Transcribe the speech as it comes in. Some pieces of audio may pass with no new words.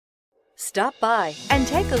Stop by and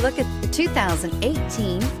take a look at the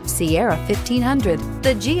 2018 Sierra 1500.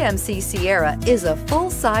 The GMC Sierra is a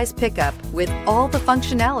full-size pickup with all the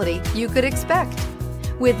functionality you could expect.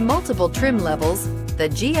 With multiple trim levels, the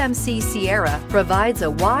GMC Sierra provides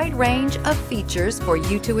a wide range of features for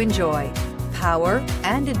you to enjoy. Power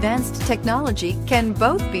and advanced technology can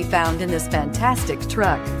both be found in this fantastic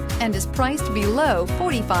truck and is priced below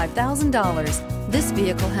 $45,000. This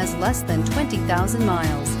vehicle has less than 20,000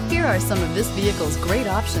 miles. Here are some of this vehicle's great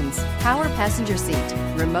options: power passenger seat,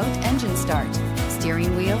 remote engine start,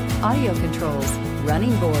 steering wheel audio controls,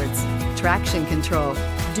 running boards, traction control,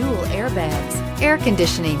 dual airbags, air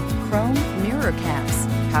conditioning, chrome mirror caps,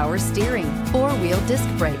 power steering, four-wheel disc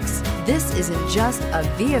brakes. This isn't just a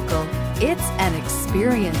vehicle, it's an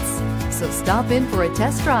experience. So stop in for a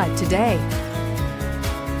test drive today.